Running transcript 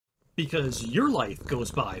Because your life goes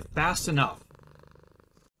by fast enough.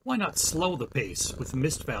 Why not slow the pace with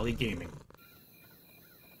Mist Valley Gaming?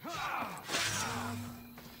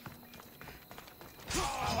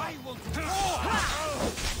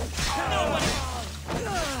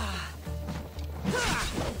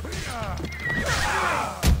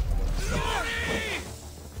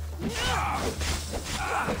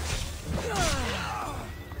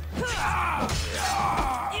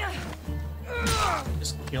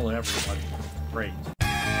 Just kill everybody. Great.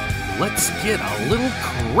 Let's get a little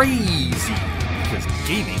crazy, because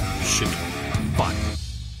gaming should be fun.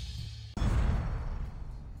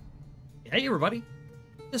 Hey everybody,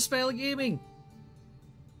 Mist Valley Gaming.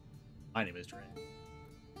 My name is Dredd.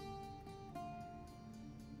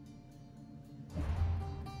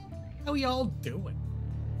 How y'all doing?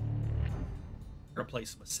 We're gonna play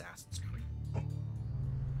some Assassin's Creed.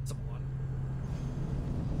 Some fun.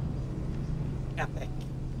 Epic.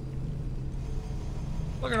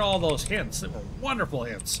 Look at all those hints. They were wonderful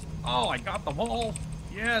hints. Oh, I got them all.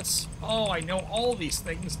 Yes. Oh, I know all these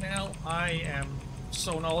things now. I am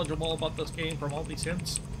so knowledgeable about this game from all these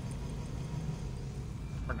hints.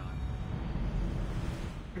 Or not.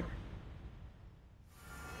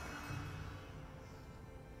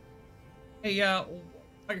 Hey,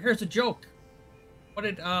 here's a joke. What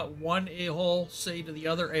did one a-hole say to the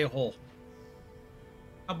other a-hole?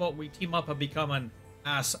 How about we team up and become an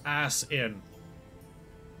ass-in?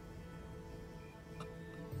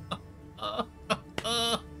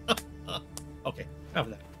 Okay, enough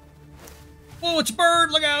of that. Oh, it's a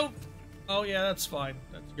bird! Look out! Oh yeah, that's fine.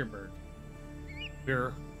 That's your bird.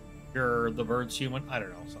 You're the bird's human. I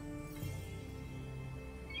don't know something.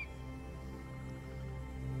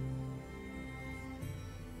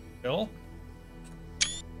 Bill.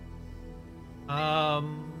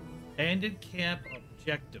 Abandoned camp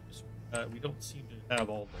objectives. We don't seem to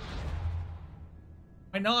have all those.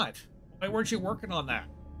 Why not? Why weren't you working on that?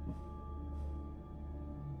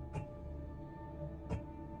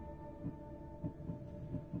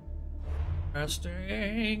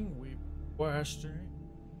 Questing, questing.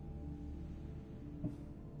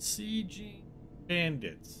 Sieging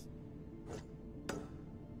bandits.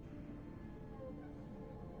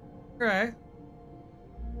 Okay.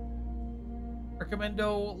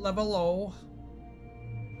 Recommendo level O.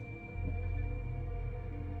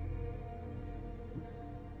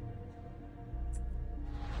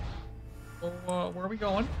 So, where are we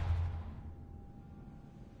going?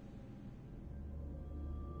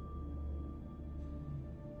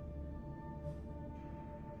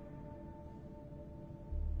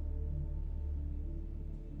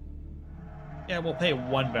 Yeah, we'll pay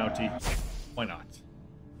one bounty. Why not?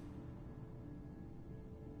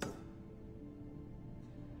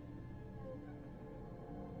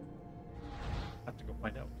 Have to go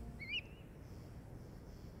find out.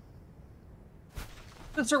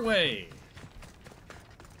 That's our way.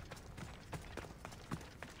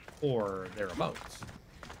 Or thereabouts.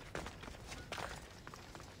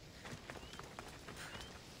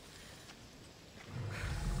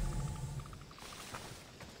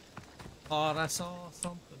 Thought I saw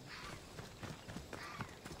something.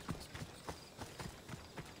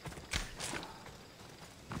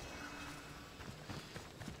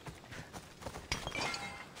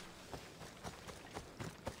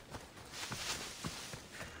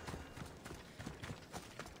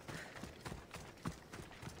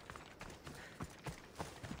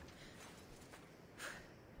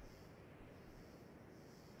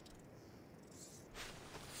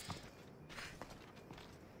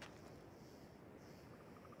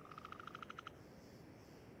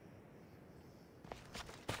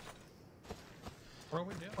 What are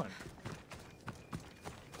we doing?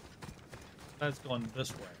 That's going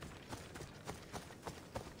this way.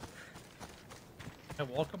 Am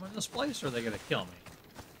I welcome in this place, or are they gonna kill me?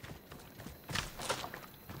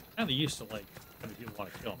 Kinda used to like when people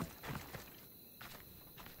want to kill me.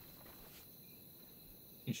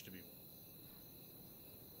 Used to be.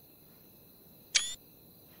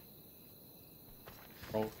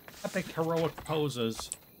 Oh, epic heroic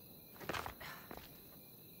poses.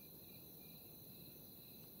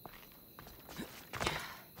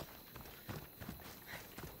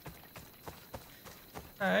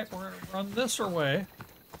 Alright, we're gonna run this way.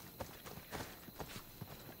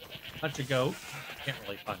 Punch a goat. Can't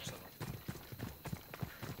really punch them.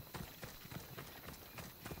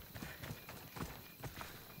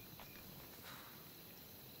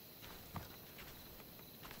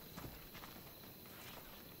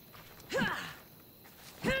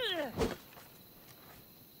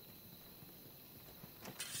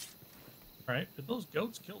 Alright, did those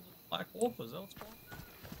goats kill the black wolf? Is that what's going on?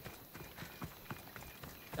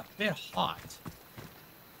 bit hot.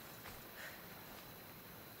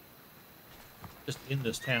 Just in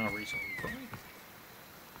this town recently, right?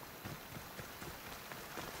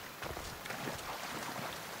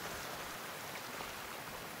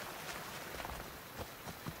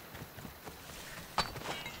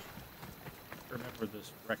 Remember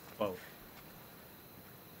this wrecked boat.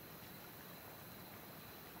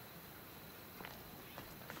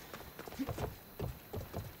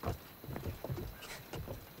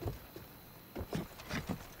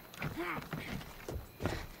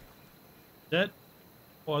 That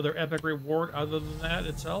or other epic reward other than that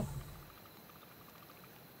itself?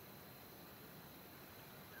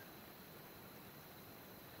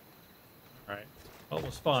 Alright. Well, it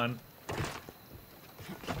was fun.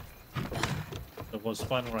 It was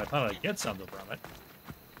fun when I thought I'd get something from it.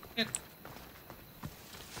 And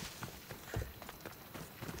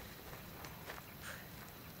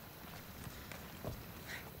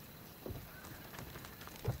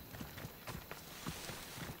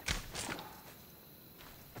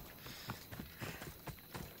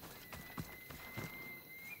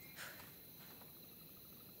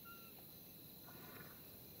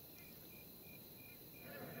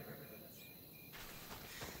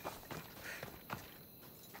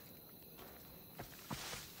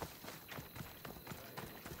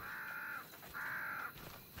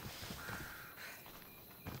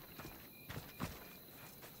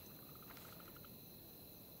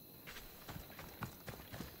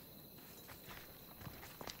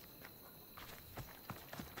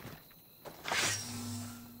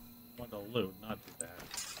want to loot, not too bad.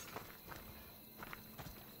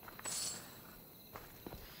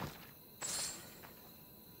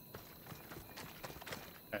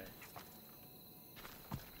 Okay.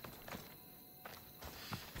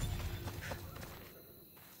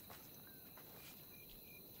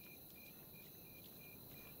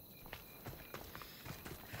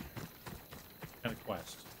 Kind of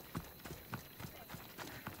quest.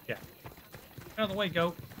 Yeah. Out of the way,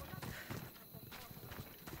 goat.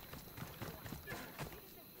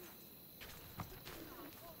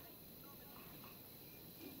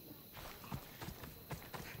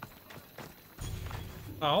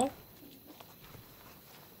 Oh?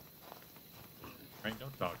 Right,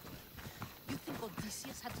 don't talk to me. You think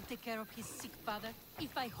Odysseus had to take care of his sick father?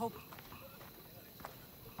 If I hope...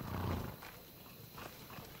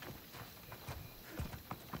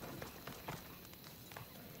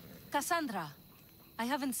 Cassandra, I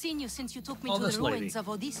haven't seen you since you took me Oh, to this the ruins lady. of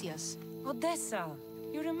Odysseus. Odessa,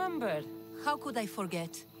 you remembered. How could I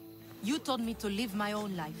forget? You told me to live my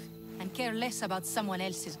own life and care less about someone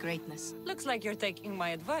else's greatness. Looks like you're taking my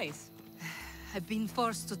advice. I've been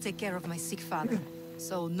forced to take care of my sick father,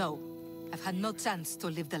 so no. I've had no chance to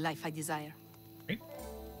live the life I desire. Right?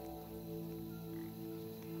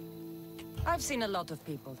 I've seen a lot of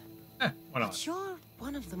people. Why not? But you're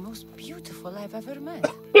one of the most beautiful I've ever met.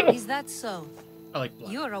 Is that so? I like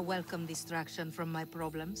black. You're a welcome distraction from my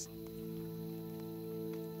problems.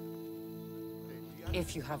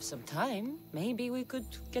 If you have some time, maybe we could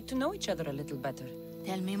get to know each other a little better.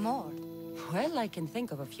 Tell me more. Well, I can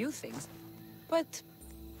think of a few things. But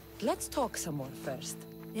let's talk some more first.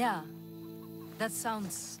 Yeah, that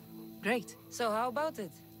sounds great. So how about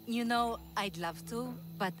it? You know, I'd love to,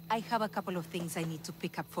 but I have a couple of things I need to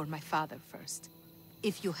pick up for my father first.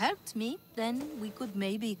 If you helped me, then we could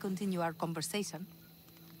maybe continue our conversation.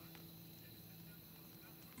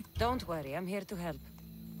 Don't worry, I'm here to help.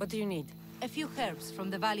 What do you need? A few herbs from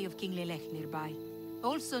the Valley of King Lelech nearby.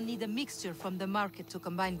 Also need a mixture from the market to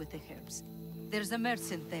combine with the herbs. There's a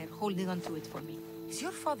merchant there holding on to it for me. Is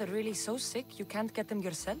your father really so sick you can't get them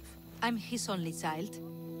yourself? I'm his only child.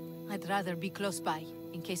 I'd rather be close by,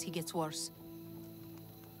 in case he gets worse.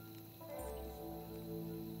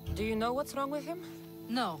 Do you know what's wrong with him?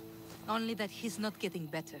 No, only that he's not getting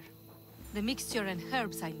better. The mixture and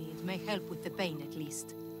herbs I need may help with the pain at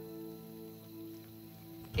least.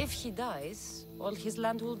 If he dies, all his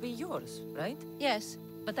land will be yours, right? Yes,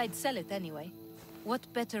 but I'd sell it anyway. What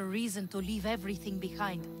better reason to leave everything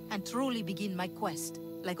behind and truly begin my quest,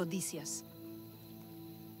 like Odysseus?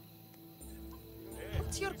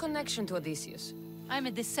 What's your connection to Odysseus? I'm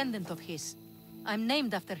a descendant of his. I'm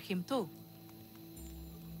named after him too.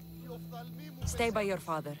 Stay by your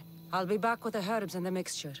father. I'll be back with the herbs and the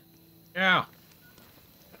mixture. Yeah.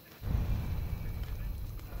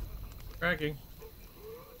 Tracking.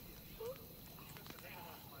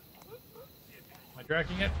 Am I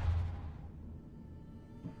tracking it?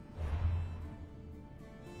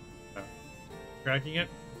 No. Tracking it?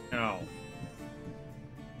 No.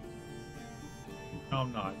 No,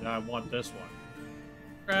 I'm not. I want this one.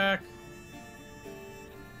 Track.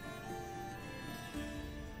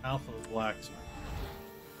 Mouth of the blacksmith.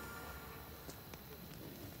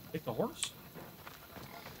 Take the horse?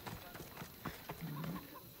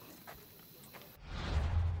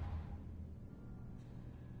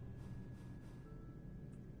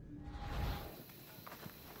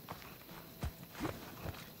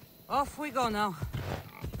 Off we go now.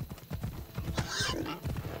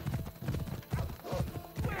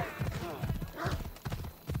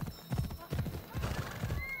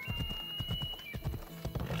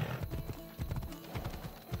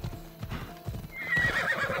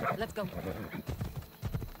 Let's go.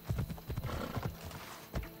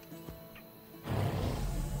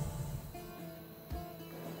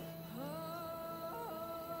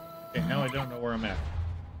 Okay, now I don't know where I'm at.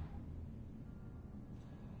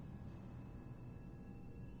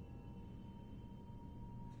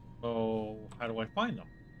 So, how do I find them?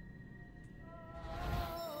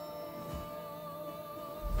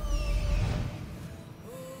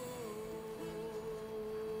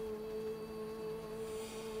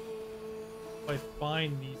 If I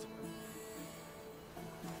find these...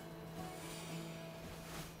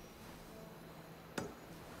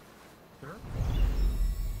 Sure.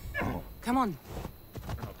 Come on.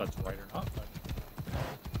 I don't know if that's right or not, but...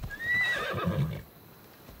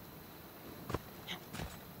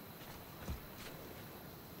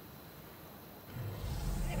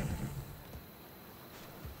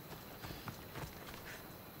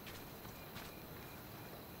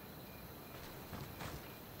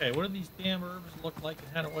 Okay, what do these damn herbs look like and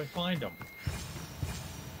how do I find them?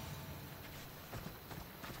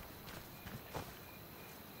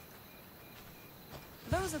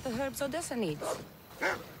 Those are the herbs Odessa needs.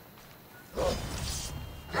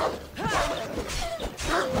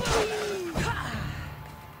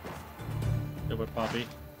 Do it, Poppy.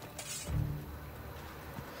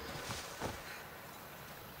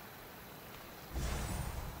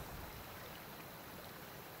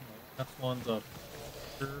 That one's up.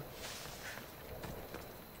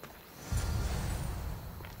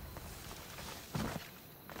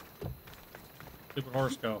 Stupid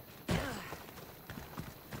horse go.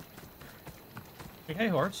 Hey,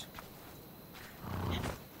 horse.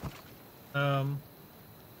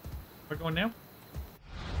 We're going now?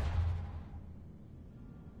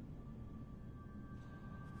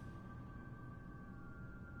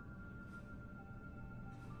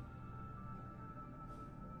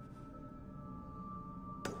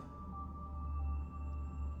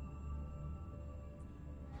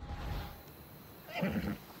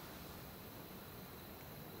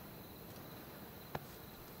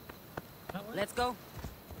 Let's go.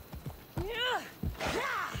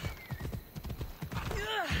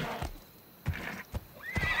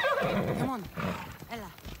 Come on,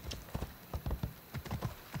 Ella.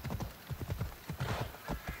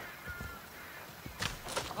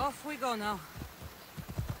 Off we go now.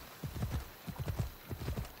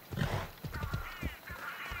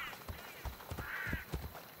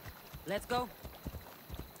 Let's go.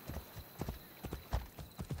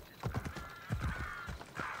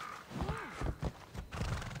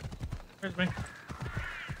 Where's me?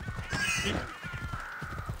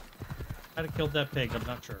 I'd have killed that pig, I'm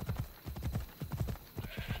not sure.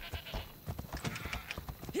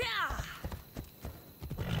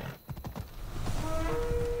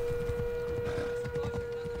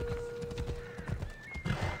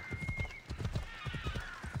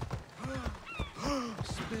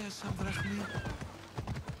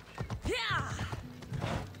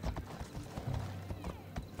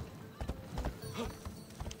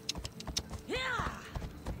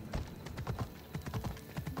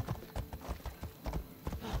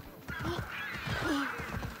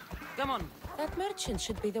 Come on. That merchant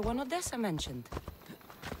should be the one Odessa mentioned.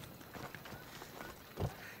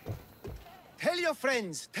 Tell your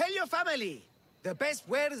friends, tell your family. The best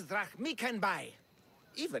wares drachmi can buy.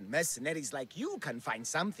 Even mercenaries like you can find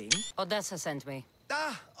something. Odessa sent me.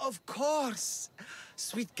 Ah, of course.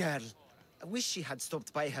 Sweet girl. I wish she had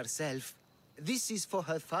stopped by herself. This is for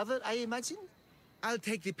her father, I imagine? I'll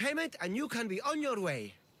take the payment and you can be on your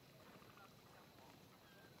way.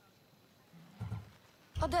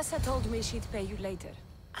 Odessa told me she'd pay you later.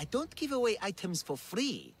 I don't give away items for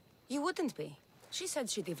free. You wouldn't be. She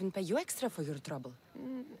said she'd even pay you extra for your trouble.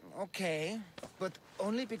 Okay, but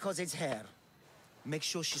only because it's her. Make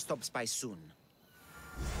sure she stops by soon.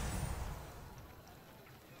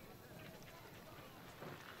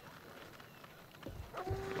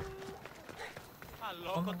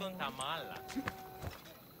 Loco ton tamala.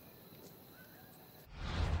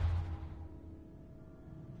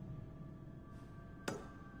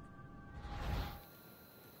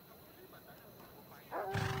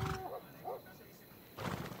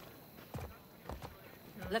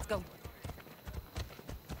 Let's go.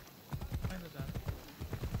 Kinda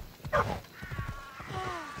done.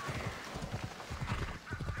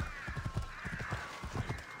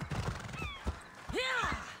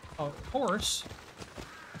 Oh, horse.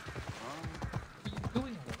 What are you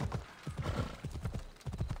doing?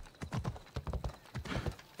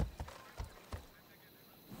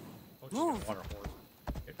 Oh, she's got a water horse.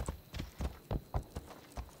 Okay.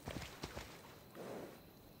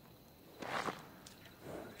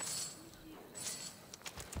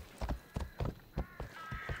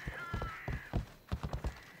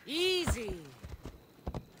 Easy.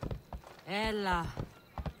 Ella.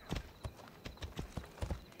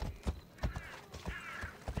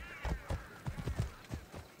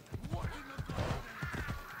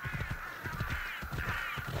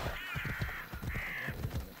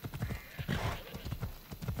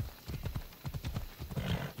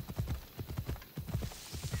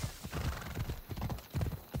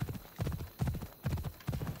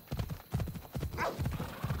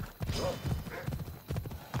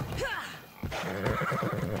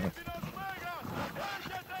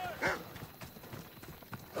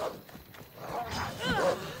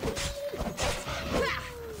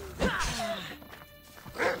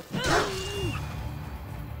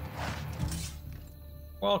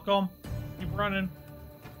 Welcome. Keep running.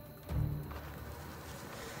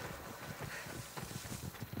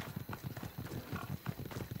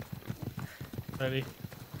 Ready?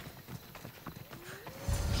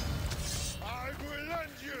 I will end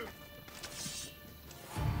you!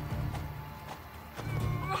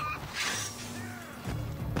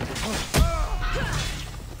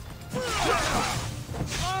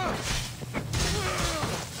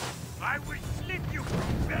 I will slit you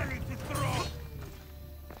from belly to throat!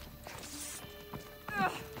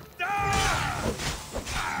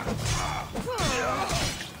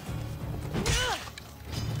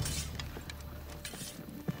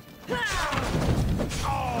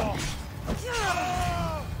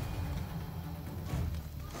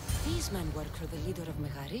 These men work for the leader of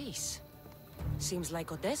Megaris. Seems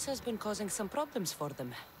like Odessa has been causing some problems for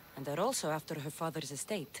them. And they're also after her father's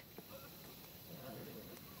estate.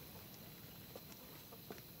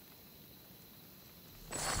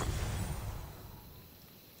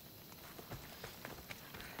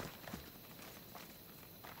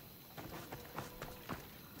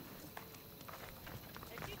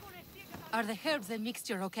 Are the herbs and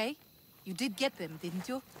mixture okay? You did get them, didn't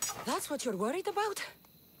you? That's what you're worried about?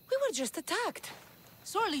 We were just attacked.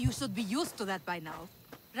 Surely you should be used to that by now.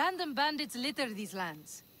 Random bandits litter these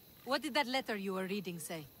lands. What did that letter you were reading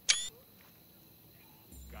say?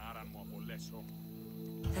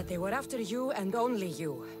 That they were after you and only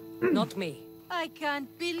you. Not me. I can't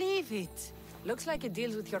believe it. Looks like it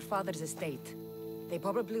deals with your father's estate. They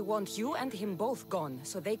probably want you and him both gone,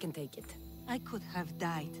 so they can take it. I could have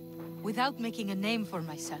died. Without making a name for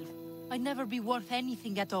myself. I'd never be worth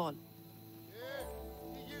anything at all.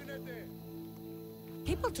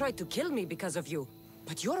 People tried to kill me because of you,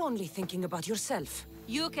 but you're only thinking about yourself.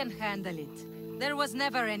 You can handle it. There was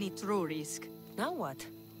never any true risk. Now what?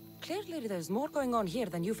 Clearly there's more going on here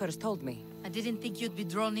than you first told me. I didn't think you'd be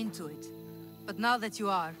drawn into it. But now that you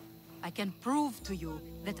are, I can prove to you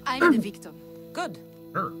that I'm the victim. Good.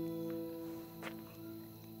 Sure.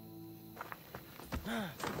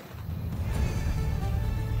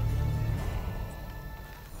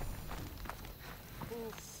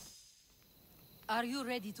 Are you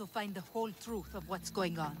ready to find the whole truth of what's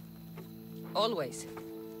going on? Always.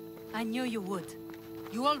 I knew you would.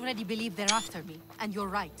 You already believe they're after me, and you're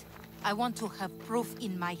right. I want to have proof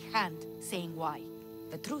in my hand saying why.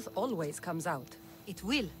 The truth always comes out. It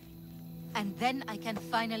will. And then I can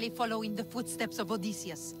finally follow in the footsteps of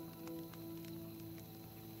Odysseus.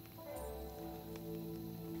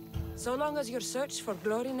 So long as your search for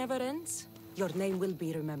glory never ends, your name will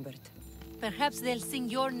be remembered. Perhaps they'll sing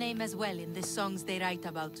your name as well in the songs they write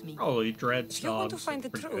about me. Holy Dredd If you want to snobs. find the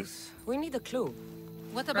truth, we need a clue.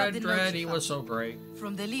 What about the note Dredd, you he found? was so great.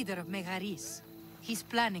 From the leader of Megaris. He's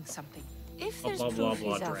planning something. If Blah, there's blah, proof blah,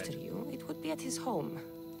 he's blah, after Dredd. you, it would be at his home.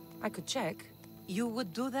 I could check. You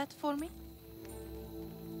would do that for me?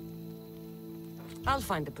 I'll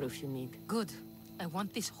find the proof you need. Good. I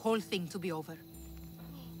want this whole thing to be over.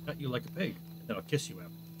 Cut you like a pig, and then I'll kiss you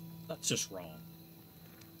after. That's just wrong.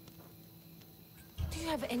 Do you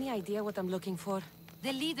have any idea what I'm looking for?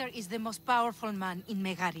 The leader is the most powerful man in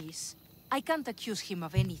Megaris. I can't accuse him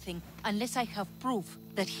of anything unless I have proof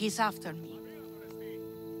that he's after me.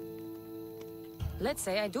 Let's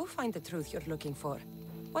say I do find the truth you're looking for.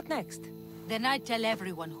 What next? Then I'd tell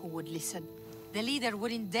everyone who would listen. The leader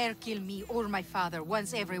wouldn't dare kill me or my father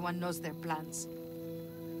once everyone knows their plans.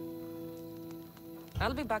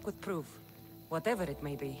 I'll be back with proof, whatever it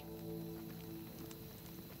may be.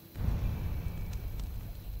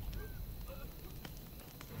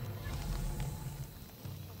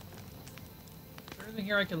 Is there anything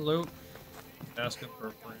here I can loot? Asking for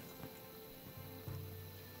a friend.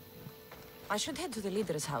 I should head to the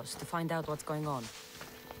leader's house to find out what's going on.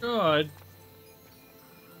 Good.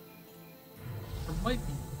 There might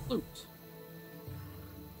be loot.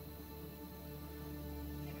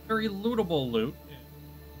 Very lootable loot.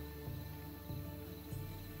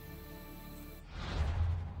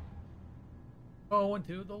 Going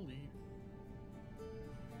to the lead.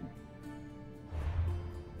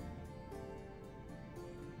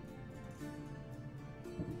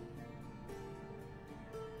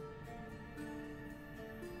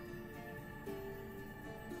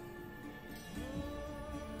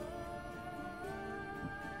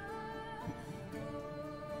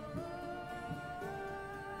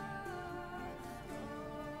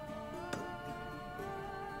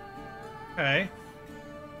 Okay.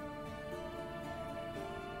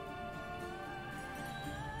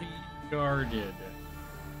 Be guarded.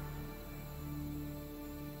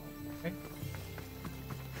 Okay.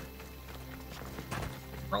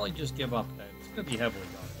 Probably just give up then. It's gonna be heavily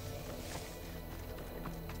guarded.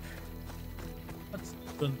 That's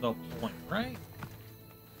even the point, right?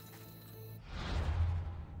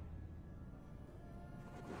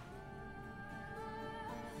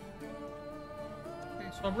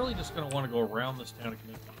 So I'm really just going to want to go around this town and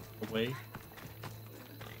make the way.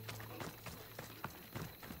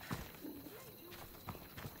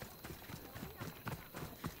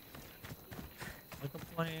 Like a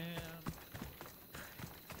plan.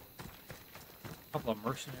 A couple of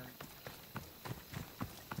mercenaries.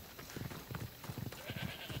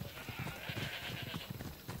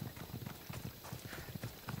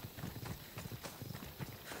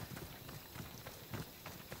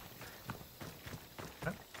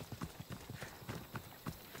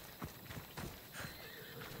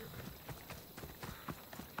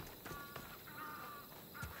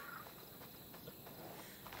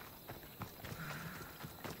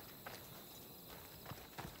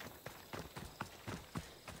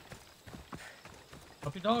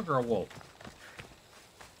 Puppy dog or a wolf?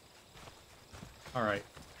 Alright,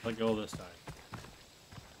 let go this time.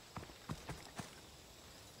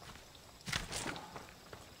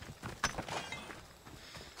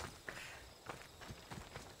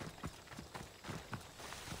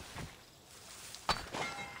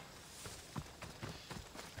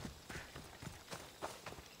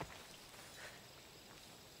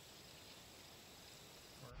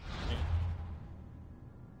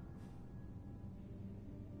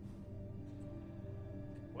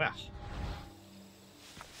 Well,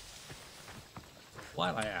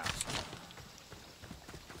 glad I asked.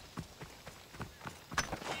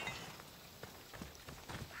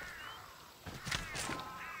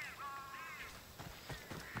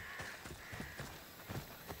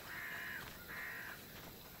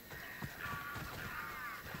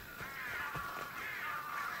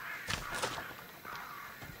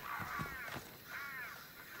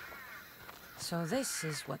 So this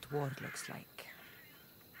is what war looks like.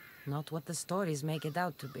 Not what the stories make it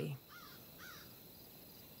out to be.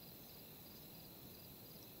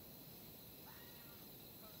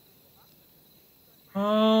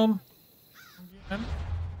 Again?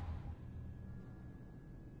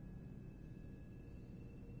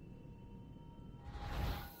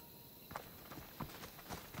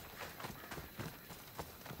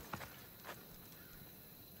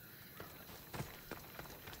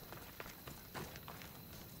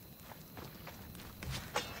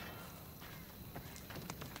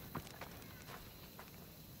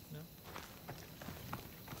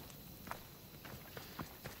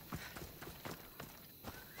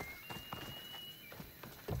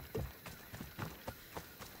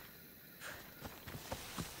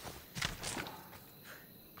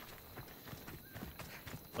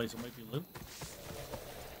 Place that might be loot.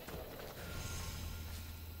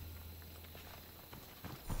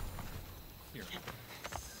 Here.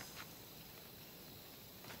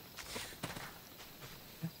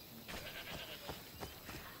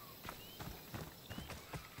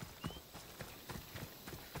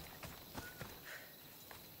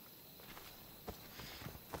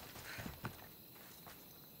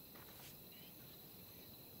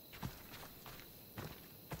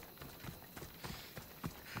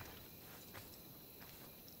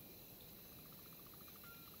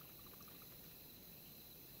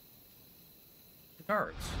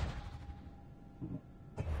 Cards.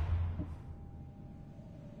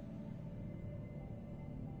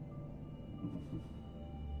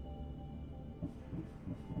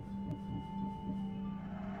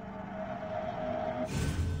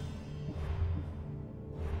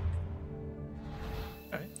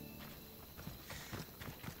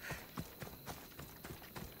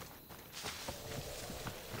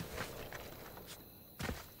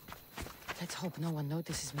 hope no one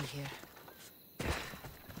notices me here.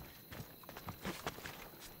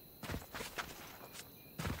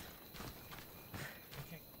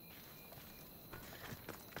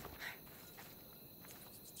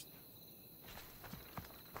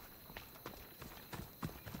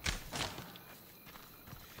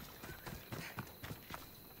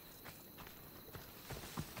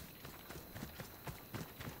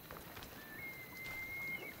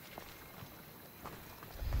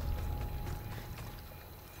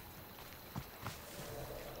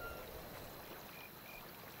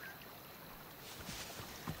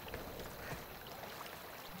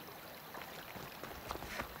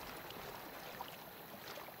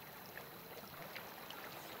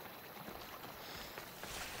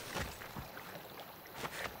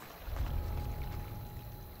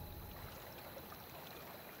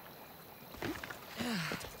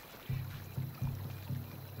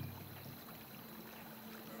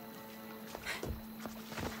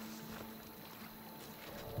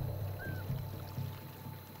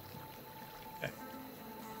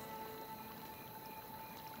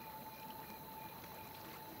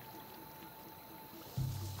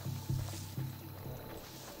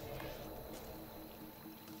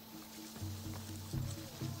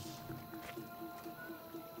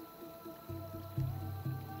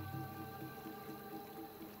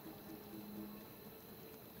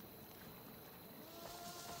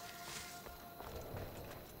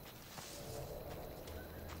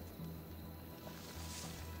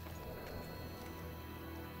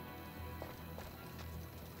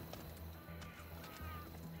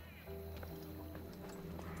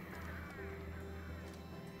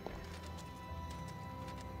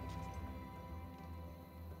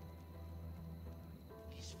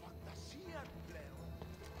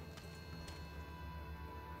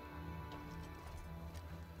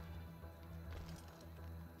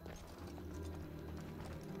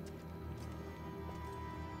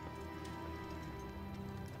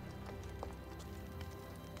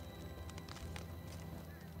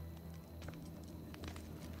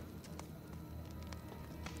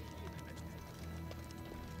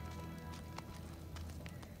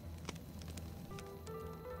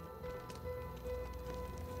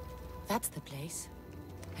 That's the place.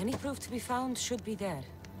 Any proof to be found should be there.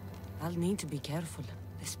 I'll need to be careful.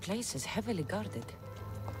 This place is heavily guarded.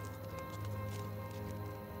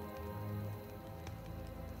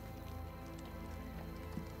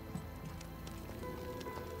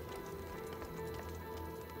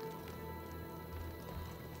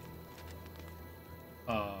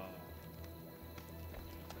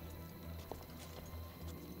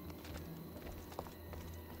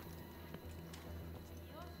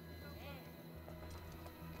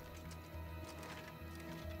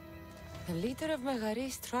 The leader of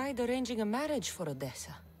Megaris tried arranging a marriage for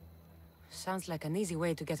Odessa. Sounds like an easy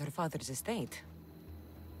way to get her father's estate.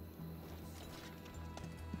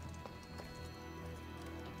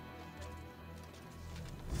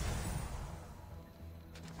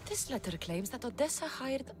 This letter claims that Odessa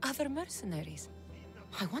hired other mercenaries.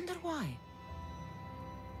 I wonder why.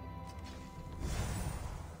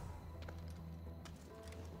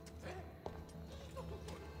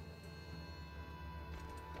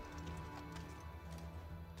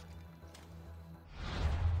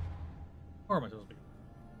 Or am I supposed to be?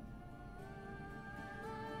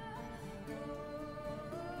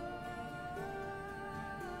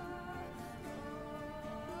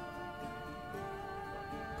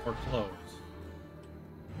 Or close.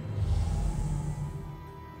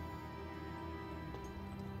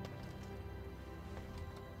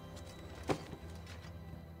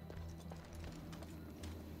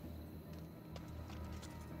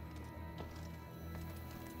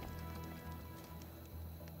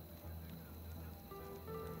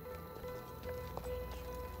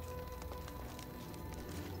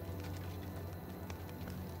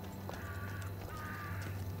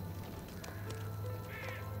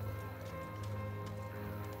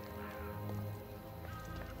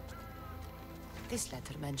 This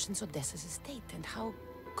letter mentions Odessa's estate and how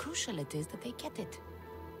crucial it is that they get it.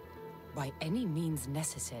 By any means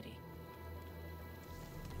necessary.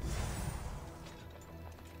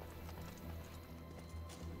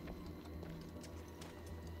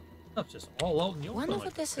 That's just all out in the open. One of like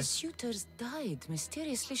Odessa's that, suitors died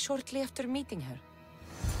mysteriously shortly after meeting her.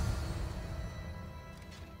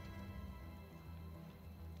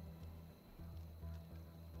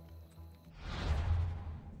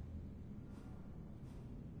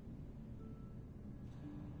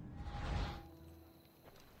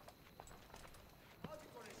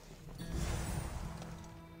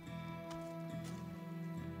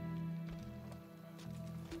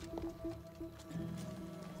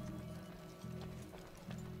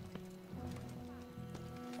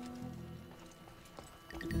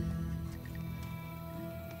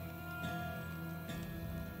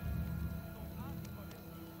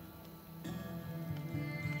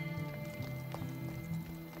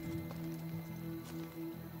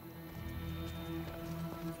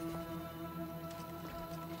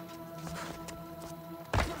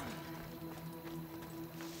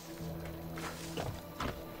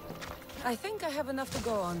 I think I have enough to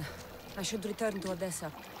go on. I should return to Odessa.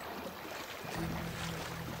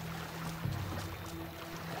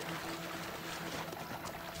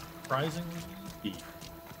 Surprisingly deep.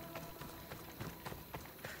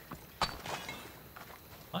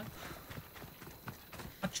 What?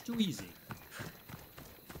 Much too easy.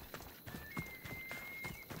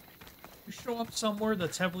 You show up somewhere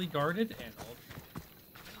that's heavily guarded and all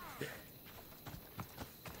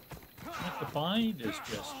what to find is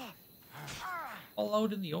just all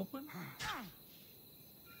out in the open.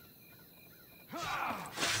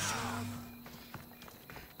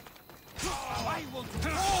 I will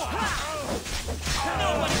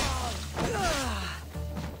no one.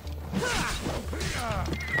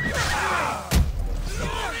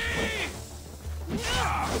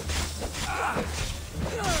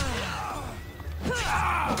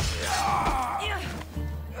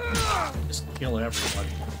 Just kill everybody.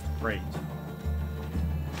 Great.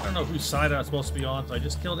 I don't know whose side I'm supposed to be on, so I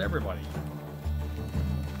just killed everybody.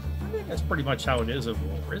 I think that's pretty much how it is in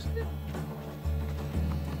war, isn't it?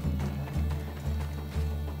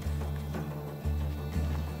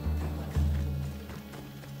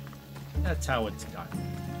 That's how it's done.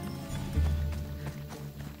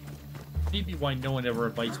 Maybe why no one ever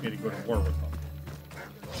invites me to go to war with them.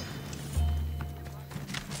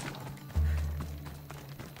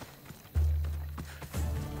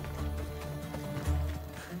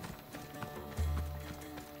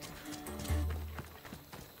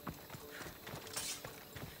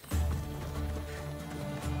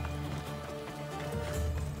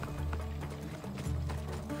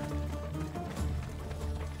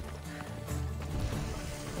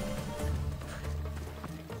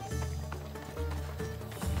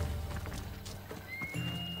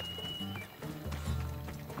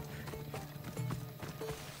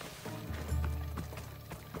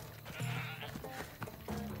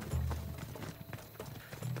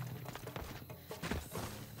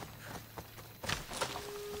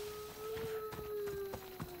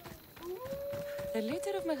 The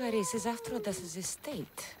leader of Megaris is after Odessa's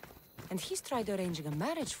estate, and he's tried arranging a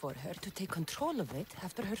marriage for her to take control of it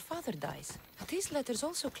after her father dies. But these letters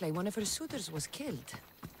also claim one of her suitors was killed,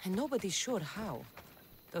 and nobody's sure how,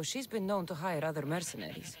 though she's been known to hire other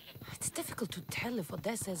mercenaries. It's difficult to tell if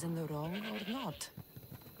Odessa is in the wrong or not.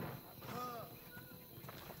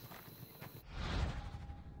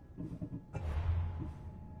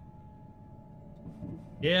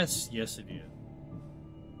 Yes, yes it is.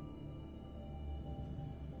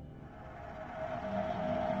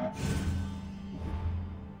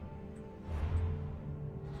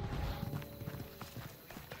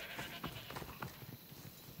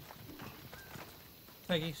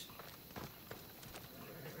 Peggy's.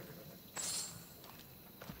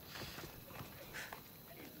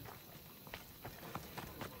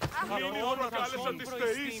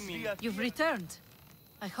 You've returned.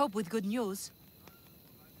 I hope with good news.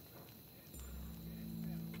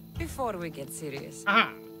 Before we get serious,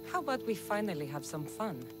 Aha! how about we finally have some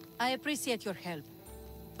fun? I appreciate your help,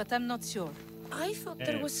 but I'm not sure. I thought And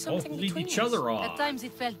there was both something lead between each us. other off. At times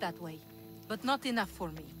it felt that way, but not enough for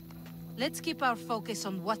me. Let's keep our focus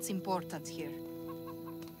on what's important here.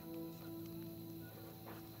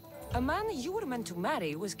 A man you were meant to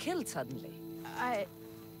marry was killed suddenly.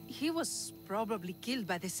 He was probably killed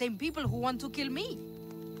by the same people who want to kill me.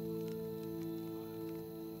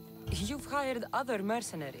 You've hired other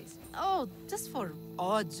mercenaries. Oh, just for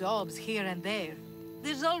odd jobs here and there.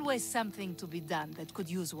 There's always something to be done that could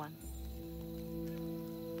use one.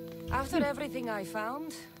 After everything I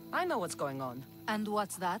found, I know what's going on. And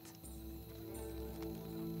what's that?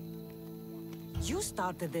 You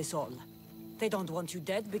started this all. They don't want you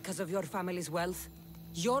dead because of your family's wealth.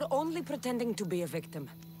 You're only pretending to be a victim.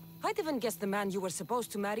 I'd even guess the man you were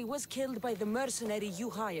supposed to marry was killed by the mercenary you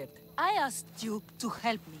hired. I asked you to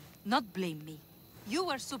help me, not blame me. You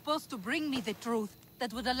were supposed to bring me the truth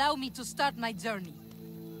that would allow me to start my journey.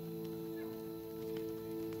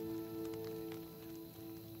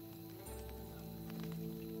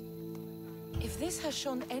 If this has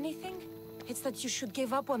shown anything, it's that you should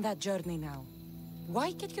give up on that journey now.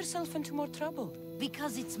 Why get yourself into more trouble?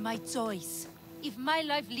 Because it's my choice. If my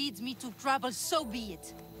life leads me to trouble, so be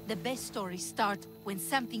it. The best stories start when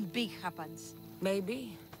something big happens.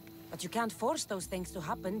 Maybe. But you can't force those things to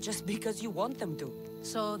happen just because you want them to.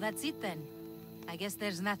 So that's it then. I guess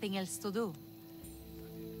there's nothing else to do.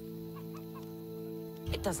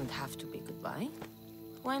 It doesn't have to be goodbye.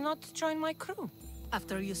 Why not join my crew?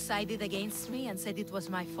 After you sided against me and said it was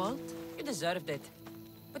my fault? You deserved it.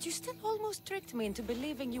 But you still almost tricked me into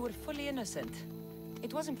believing you were fully innocent.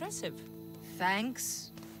 It was impressive.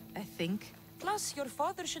 Thanks, I think. Plus, your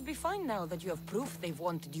father should be fine now that you have proof they've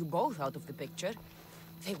wanted you both out of the picture.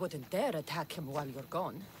 They wouldn't dare attack him while you're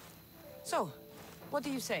gone. So, what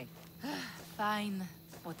do you say? Fine.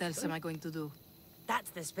 What else am I going to do?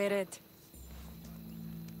 That's the spirit.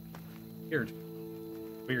 Weird.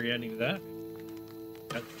 Weird ending to that.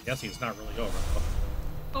 I'm guessing it's not really over.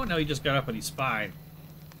 Oh no, he just got up and he's fine.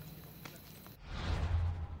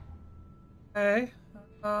 Okay.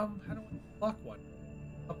 How do I unlock one?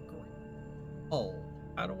 Upgrade. Hull.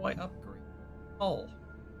 How do I upgrade? Hull.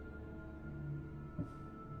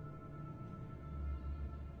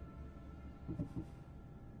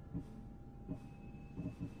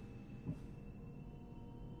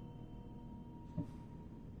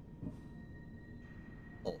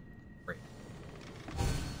 Hull. Great.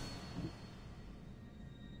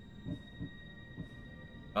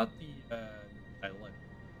 Got the island.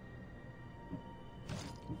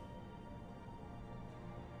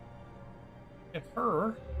 Get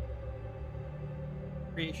her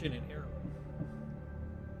creation and arrow.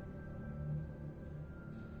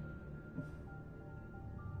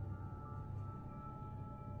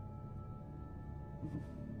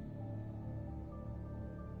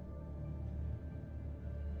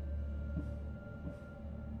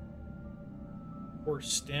 Or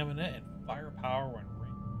stamina and firepower when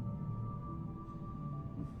ring.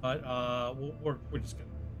 But we're just gonna.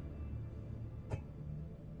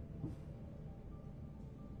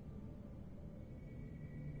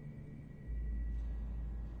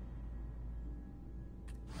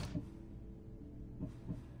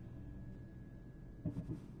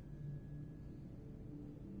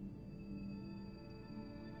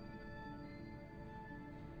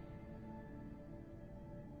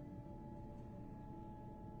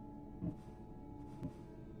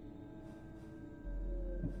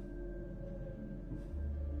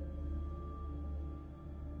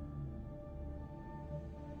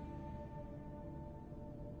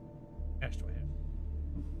 Cash do I have?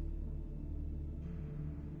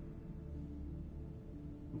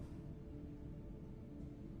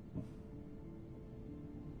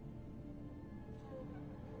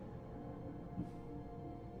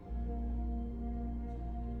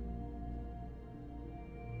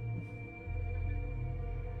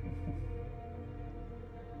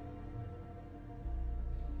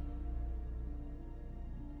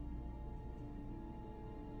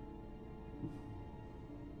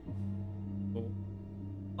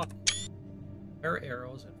 Fire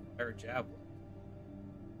arrows and fire javelin.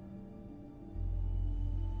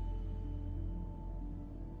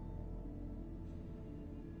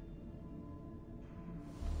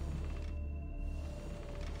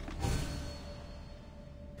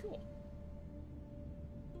 Cool.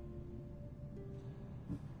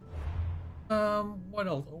 What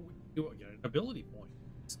else? Oh, we do get an ability point.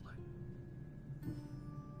 Excellent.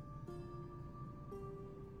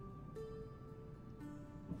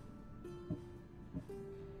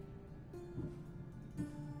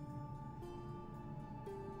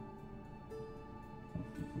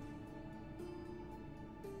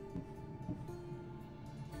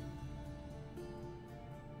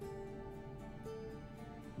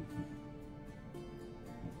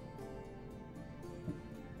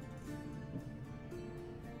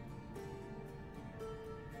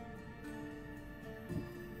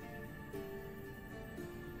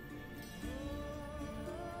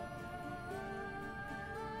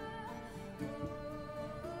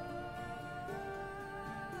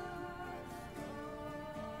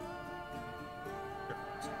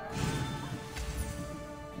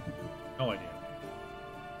 No idea.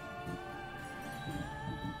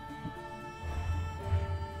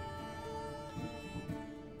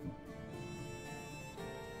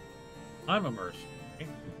 I'm a mercenary.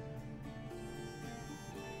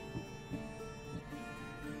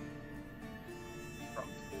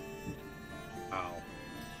 Ow.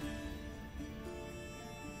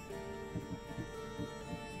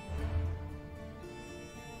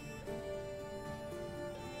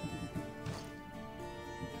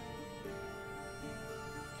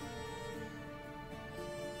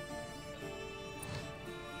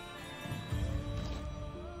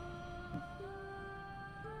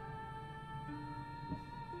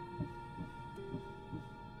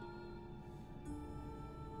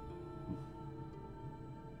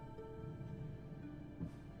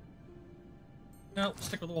 No,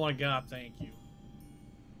 stick with the one I got, thank you.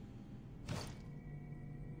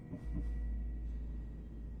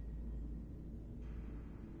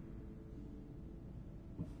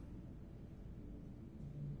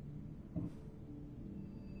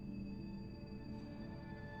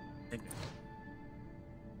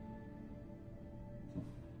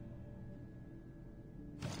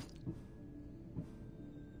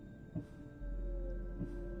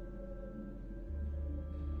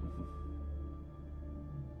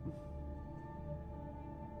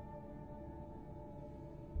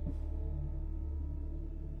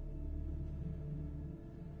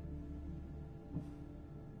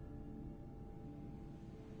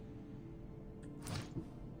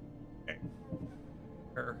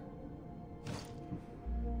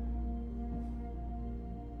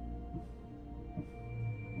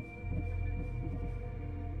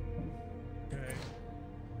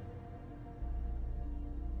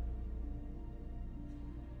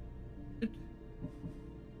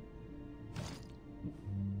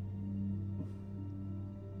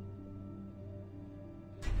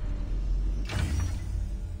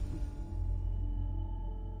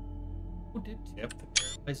 Did tip the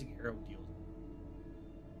paralyzing arrow deals.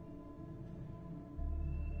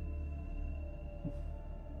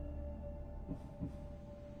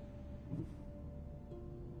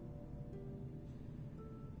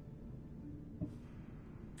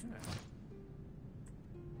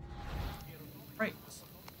 Right.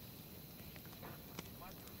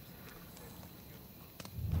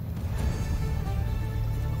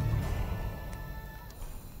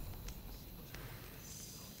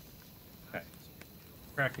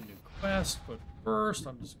 Cracking new quest, but first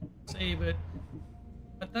I'm just going to save it.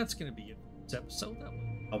 But that's going to be it for this episode.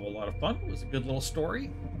 That was a lot of fun. It was a good little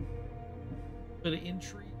story. Bit of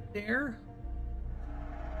intrigue there.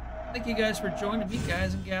 Thank you guys for joining me,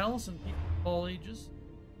 guys and gals, and people of all ages.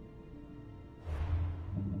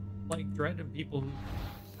 Like Dredd and people who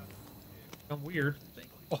become weird. Thank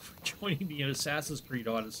you all for joining me in Assassin's Creed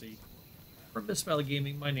Odyssey. From Meixsell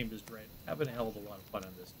Gaming, my name is Dredd. Having a hell of a lot of fun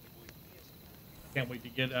on this. Can't wait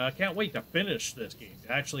to can't wait to finish this game,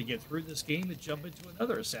 to actually get through this game and jump into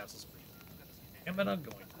another Assassin's Creed. Damn it, I'm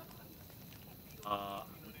going to.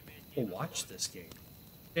 We'll watch this game.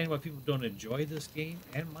 Understand why people don't enjoy this game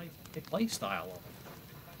and my play style of it.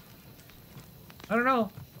 I don't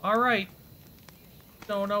know. All right.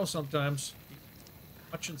 Don't know sometimes.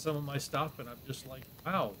 Watching some of my stuff and I'm just like,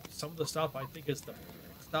 wow, some of the stuff I think is the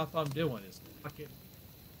stuff I'm doing is fucking.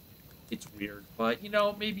 It's weird, but, you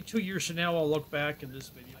know, maybe 2 years from now, I'll look back and this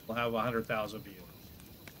video will have 100,000 views.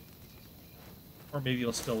 Or maybe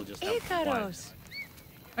it'll still just have one.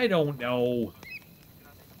 I don't know.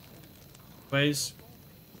 Anyways,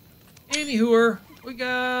 anywho,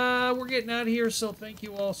 we're getting out of here, so thank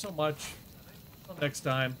you all so much. Until next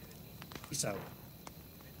time, peace out.